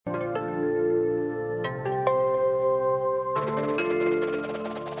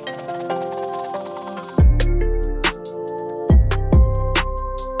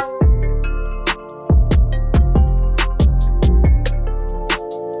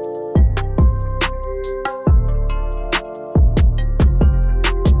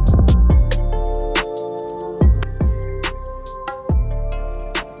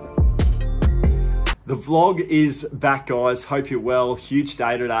vlog is back, guys. Hope you're well. Huge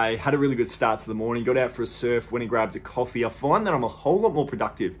day today. Had a really good start to the morning. Got out for a surf, went and grabbed a coffee. I find that I'm a whole lot more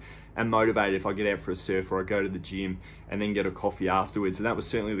productive and motivated if I get out for a surf or I go to the gym and then get a coffee afterwards. And that was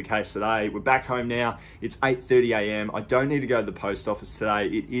certainly the case today. We're back home now. It's 8:30 a.m. I don't need to go to the post office today.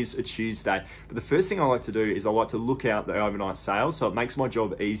 It is a Tuesday. But the first thing I like to do is I like to look out the overnight sales, so it makes my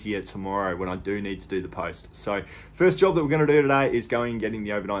job easier tomorrow when I do need to do the post. So first job that we're going to do today is going and getting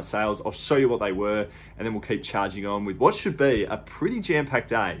the overnight sales. I'll show you what they were and then we'll keep charging on with what should be a pretty jam-packed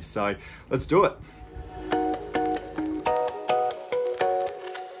day. So let's do it.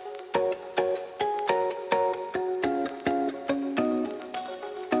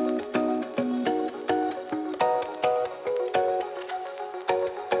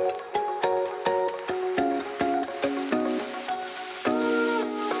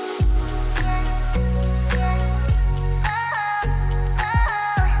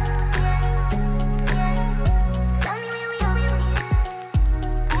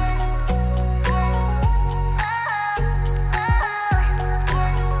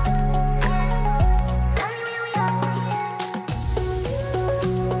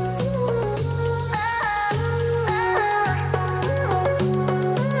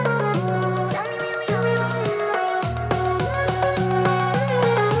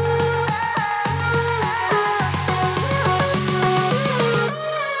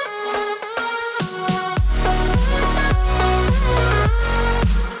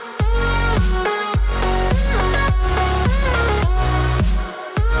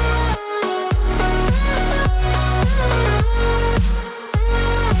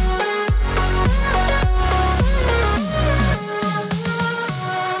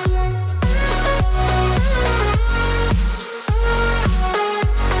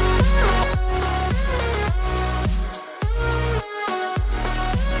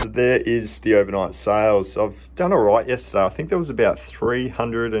 There is the overnight sales. I've done all right yesterday. I think there was about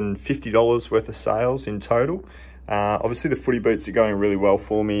 $350 worth of sales in total. Obviously the footy boots are going really well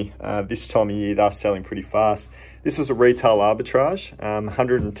for me. This time of year, they're selling pretty fast. This was a retail arbitrage,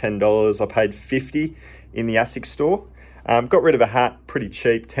 $110. I paid $50 in the Asics store. Got rid of a hat, pretty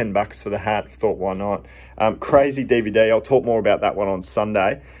cheap, $10 for the hat. Thought, why not? Crazy DVD. I'll talk more about that one on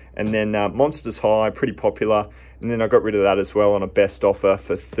Sunday. And then Monsters High, pretty popular. And then I got rid of that as well on a best offer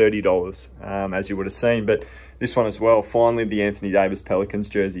for $30, as you would have seen. But this one as well, finally the Anthony Davis Pelicans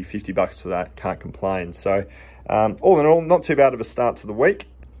jersey, $50 for that, can't complain. So all in all, not too bad of a start to the week.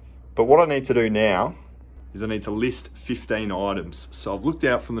 But what I need to do now is I need to list 15 items. So I've looked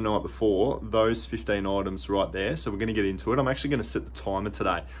out from the night before, those 15 items right there. So we're gonna get into it. I'm actually gonna set the timer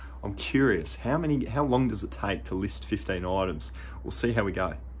today. I'm curious, how long does it take to list 15 items? We'll see how we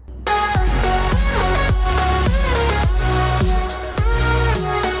go.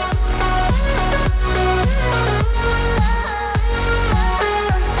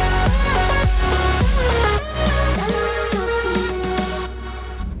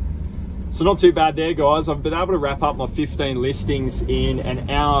 So not too bad there, guys. I've been able to wrap up my 15 listings in an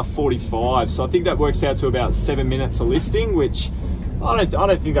hour 45. So I think that works out to about 7 minutes a listing, which I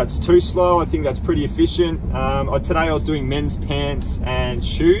don't think that's too slow. I think that's pretty efficient. Today I was doing men's pants and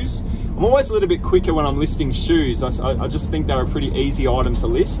shoes. I'm always a little bit quicker when I'm listing shoes. I just think they're a pretty easy item to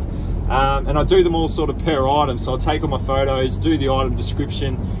list. And I do them all sort of per item. So I'll take all my photos, do the item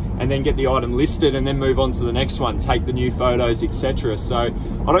description, and then get the item listed and then move on to the next one, take the new photos, etc. So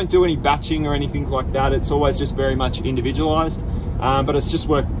I don't do any batching or anything like that. It's always just very much individualized, but it's just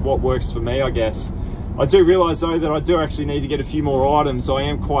what works for me, I guess. I do realize though that I do actually need to get a few more items. I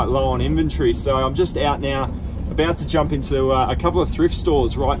am quite low on inventory, so I'm just out now, about to jump into a couple of thrift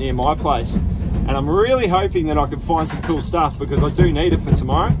stores right near my place. And I'm really hoping that I can find some cool stuff because I do need it for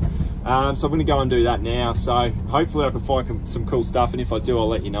tomorrow. So I'm gonna go and do that now. So hopefully I can find some cool stuff, and if I do, I'll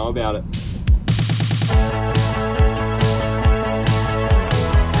let you know about it.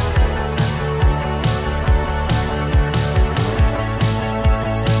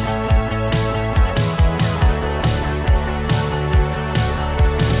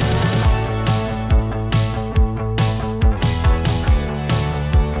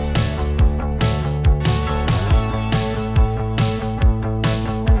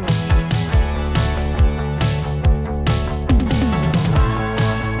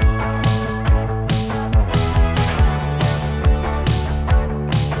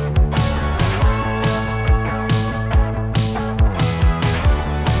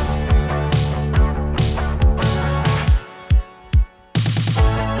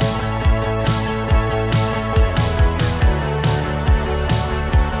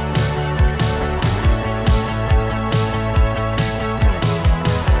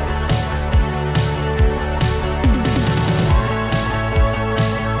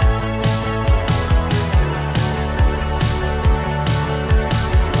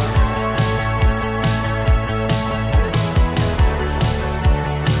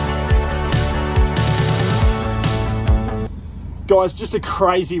 Guys, just a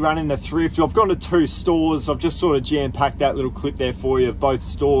crazy run in the thrift. I've gone to 2 stores. I've just sort of jam-packed that little clip there for you of both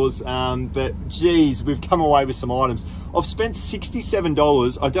stores. But geez, we've come away with some items. I've spent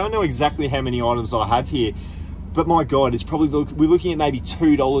 $67. I don't know exactly how many items I have here, but my God, it's probably, we're looking at maybe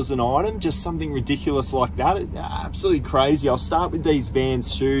 $2 an item, just something ridiculous like that. It's absolutely crazy. I'll start with these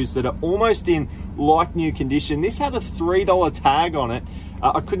Vans shoes that are almost in like new condition. This had a $3 tag on it.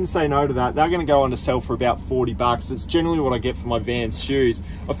 I couldn't say no to that. They're going to go on to sell for about 40 bucks. It's generally what I get for my Vans shoes.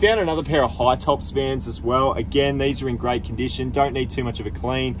 I found another pair of high tops Vans as well. Again, these are in great condition, don't need too much of a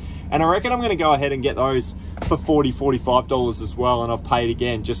clean. And I reckon I'm going to go ahead and get those for $40, $45 as well. And I've paid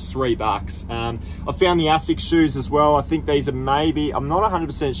again, just 3 bucks. I found the Asics shoes as well. I think these are maybe, I'm not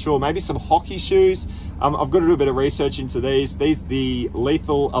 100% sure, maybe some hockey shoes. I've got to do a bit of research into these. These are the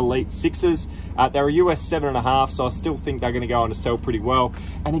Lethal Elite 6s. They're a US 7.5, so I still think they're going to go on to sell pretty well.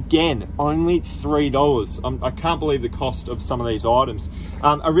 And again, only $3. I can't believe the cost of some of these items.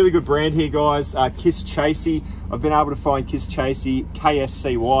 A really good brand here, guys, Kiss Chasey. I've been able to find Kiss Chasey,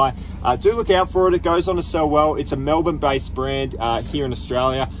 KSCY. Do look out for it. It goes on to sell well. It's a Melbourne-based brand here in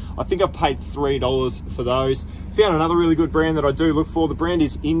Australia. I think I've paid $3 for those. Found another really good brand that I do look for. The brand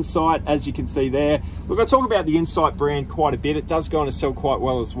is Insight, as you can see there. Look, I talk about the Insight brand quite a bit. It does go on to sell quite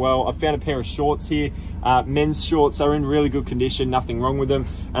well as well. I found a pair of shorts here, men's shorts. They're in really good condition, nothing wrong with them.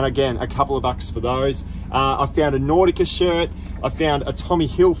 And again, a couple of bucks for those. I found a Nautica shirt. I found a Tommy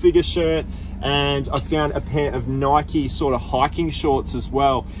Hilfiger shirt. And I found a pair of Nike sort of hiking shorts as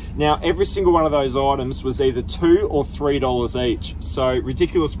well. Now, every single one of those items was either $2 or $3 each. So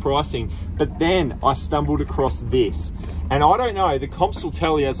ridiculous pricing. But then I stumbled across this. And I don't know, the comps will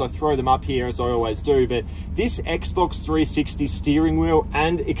tell you as I throw them up here, as I always do, but this Xbox 360 steering wheel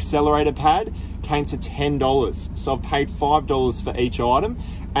and accelerator pad came to $10. So I've paid $5 for each item.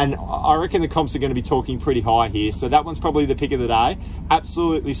 And I reckon the comps are going to be talking pretty high here. So that one's probably the pick of the day.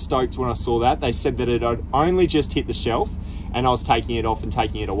 Absolutely stoked when I saw that. They said that it had only just hit the shelf and I was taking it off and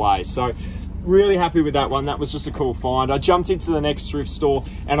taking it away. So really happy with that one. That was just a cool find. I jumped into the next thrift store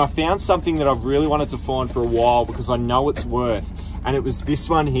and I found something that I've really wanted to find for a while because I know it's worth. And it was this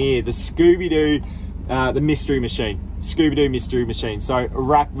one here, the Scooby-Doo, the mystery machine. Scooby-Doo mystery machine. So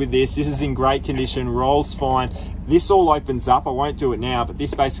wrapped with this. This is in great condition, rolls fine. This all opens up. I won't do it now, but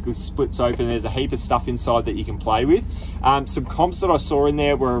this basically splits open. There's a heap of stuff inside that you can play with. Some comps that I saw in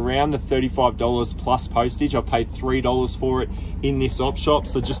there were around the $35 plus postage. I paid $3 for it in this op shop,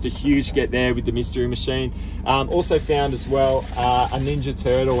 so just a huge get there with the mystery machine. Also found as well a Ninja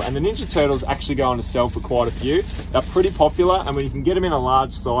Turtle, and the Ninja Turtles actually go on to sell for quite a few. They're pretty popular, and when you can get them in a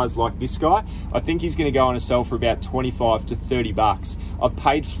large size like this guy, I think he's going to go on to sell for about 25 to 30 bucks. I've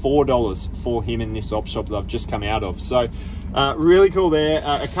paid $4 for him in this op shop that I've just come out of. So really cool there.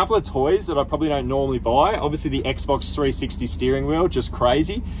 A couple of toys that I probably don't normally buy. Obviously the Xbox 360 steering wheel, just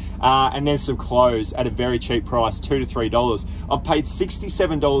crazy. And then some clothes at a very cheap price, $2 to $3. I've paid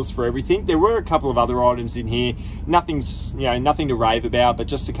 $67 for everything. There were a couple of other items in here. Nothing's, you know, nothing to rave about, but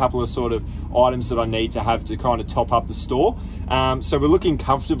just a couple of sort of items that I need to have to kind of top up the store. So we're looking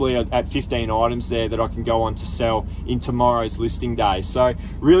comfortably at 15 items there that I can go on to sell in tomorrow's listing day. So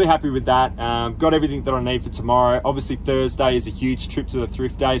really happy with that. Got everything that I need for tomorrow. Obviously Thursday is a huge trip to the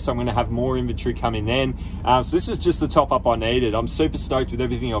thrift day, so I'm going to have more inventory coming then. So this was just the top up I needed. I'm super stoked with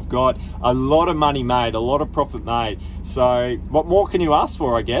everything I've got. A lot of money made, a lot of profit made. So what more can you ask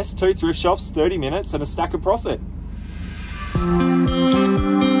for, I guess? 2 thrift shops, 30 minutes and a stack of profit.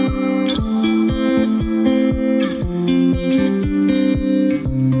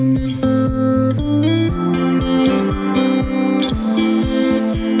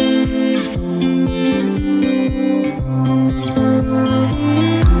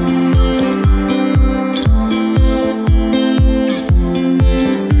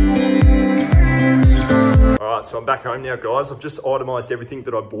 So I'm back home now, guys. I've just itemised everything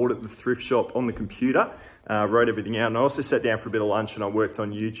that I bought at the thrift shop on the computer, wrote everything out, and I also sat down for a bit of lunch and I worked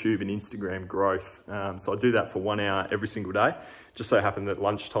on YouTube and Instagram growth. So I do that for 1 hour every single day. Just so happened that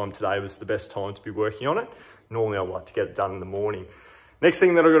lunchtime today was the best time to be working on it. Normally I like to get it done in the morning. Next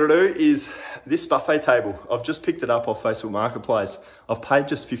thing that I've got to do is this buffet table. I've just picked it up off Facebook Marketplace. I've paid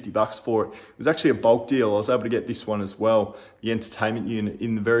just 50 bucks for it. It was actually a bulk deal. I was able to get this one as well, the entertainment unit,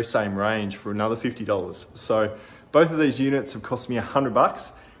 in the very same range for another $50. So both of these units have cost me 100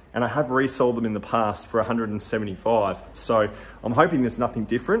 bucks and I have resold them in the past for 175. So I'm hoping there's nothing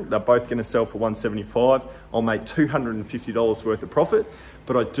different. They're both going to sell for 175. I'll make $250 worth of profit,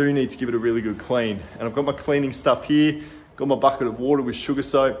 but I do need to give it a really good clean. And I've got my cleaning stuff here. Got my bucket of water with sugar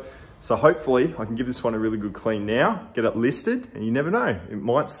soap. So hopefully I can give this one a really good clean now, get it listed, and you never know, it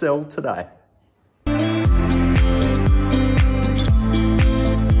might sell today.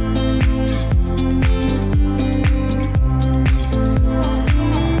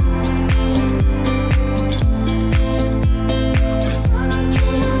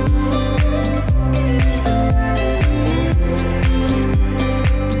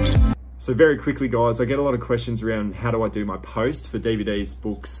 So very quickly, guys, I get a lot of questions around how do I do my post for DVDs,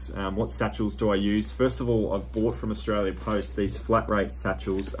 books, what satchels do I use? First of all, I've bought from Australia Post these flat rate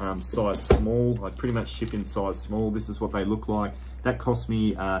satchels, size small. I pretty much ship in size small. This is what they look like. That cost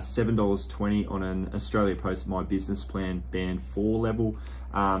me $7.20 on an Australia Post My Business Plan Band 4 level.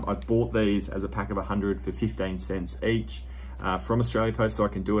 I bought these as a pack of 100 for 15 cents each. From Australia Post, so I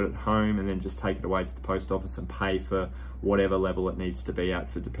can do it at home and then just take it away to the post office and pay for whatever level it needs to be at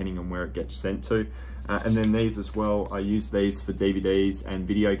for depending on where it gets sent to. And then these as well, I use these for DVDs and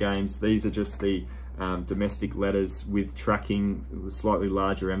video games. These are just the domestic letters with tracking, a slightly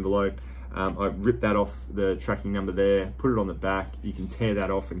larger envelope. I rip that off the tracking number there, put it on the back. You can tear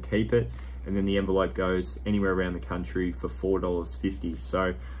that off and keep it. And then the envelope goes anywhere around the country for $4.50.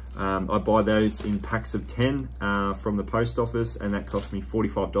 So I buy those in packs of 10 from the post office, and that costs me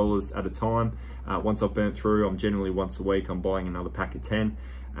 $45 at a time. Once I've burnt through, I'm generally once a week, I'm buying another pack of 10.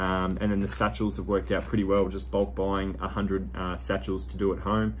 And then the satchels have worked out pretty well, just bulk buying 100 satchels to do at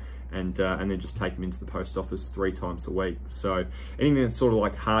home, and then just take them into the post office 3 times a week. So anything that's sort of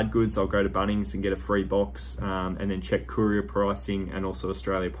like hard goods, I'll go to Bunnings and get a free box, and then check courier pricing and also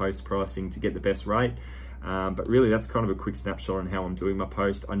Australia Post pricing to get the best rate. But really, that's kind of a quick snapshot on how I'm doing my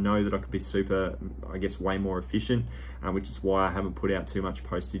post. I know that I could be I guess, way more efficient, which is why I haven't put out too much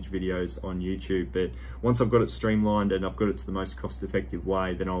postage videos on YouTube. But once I've got it streamlined and I've got it to the most cost-effective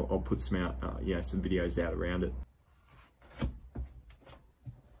way, then I'll put some out, some videos out around it.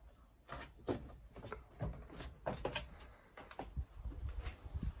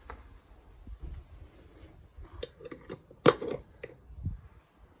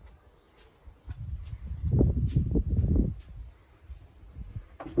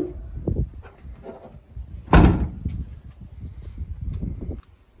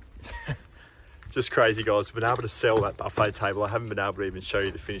 Just crazy, guys. I've been able to sell that buffet table. I haven't been able to even show you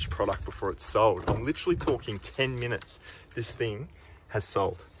the finished product before it's sold. I'm literally talking 10 minutes. This thing has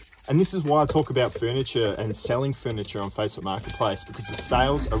sold. And this is why I talk about furniture and selling furniture on Facebook Marketplace, because the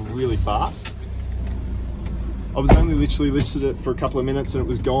sales are really fast. I was only literally listed it for a couple of minutes and it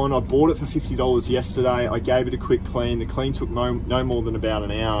was gone. I bought it for $50 yesterday. I gave it a quick clean. The clean took no more than about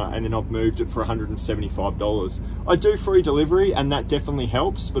an hour, and then I've moved it for $175. I do free delivery and that definitely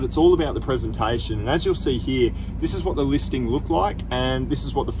helps, but it's all about the presentation. And as you'll see here, this is what the listing looked like and this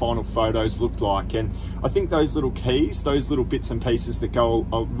is what the final photos looked like. And I think those little keys, those little bits and pieces that go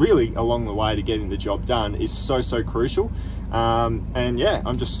really along the way to getting the job done is so crucial. And yeah,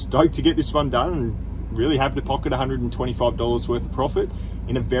 I'm just stoked to get this one done, and really happy to pocket $125 worth of profit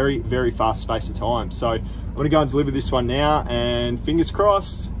in a very fast space of time. So I'm gonna go and deliver this one now, and fingers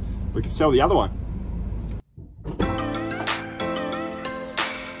crossed we can sell the other one.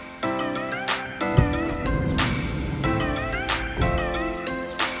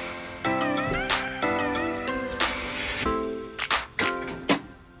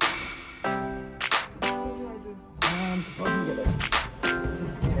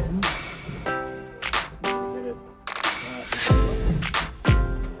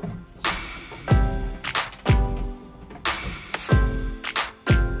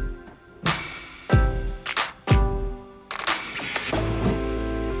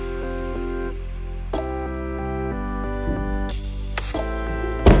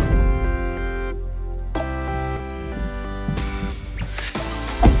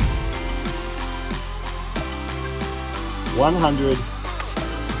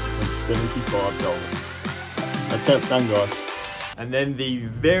 $175. That's how it's done, guys. And then the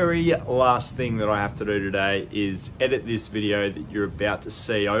very last thing that I have to do today is edit this video that you're about to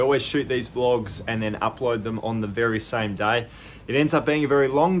see. I always shoot these vlogs and then upload them on the very same day. It ends up being a very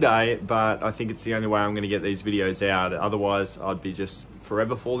long day, but I think it's the only way I'm going to get these videos out. Otherwise, I'd be just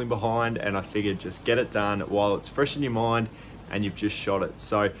forever falling behind, and I figured just get it done while it's fresh in your mind and you've just shot it.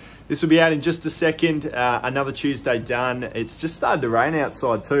 So this will be out in just a second. Another Tuesday done. It's just started to rain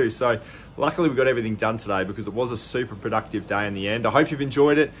outside too, so luckily we got everything done today because it was a super productive day in the end. I hope you've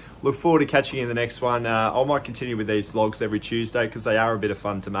enjoyed it. Look forward to catching you in the next one. I might continue with these vlogs every Tuesday because they are a bit of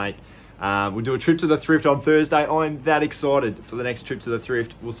fun to make. We'll do a trip to the thrift on Thursday. I'm that excited for the next trip to the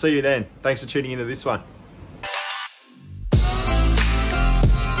thrift. We'll see you then. Thanks for tuning into this one.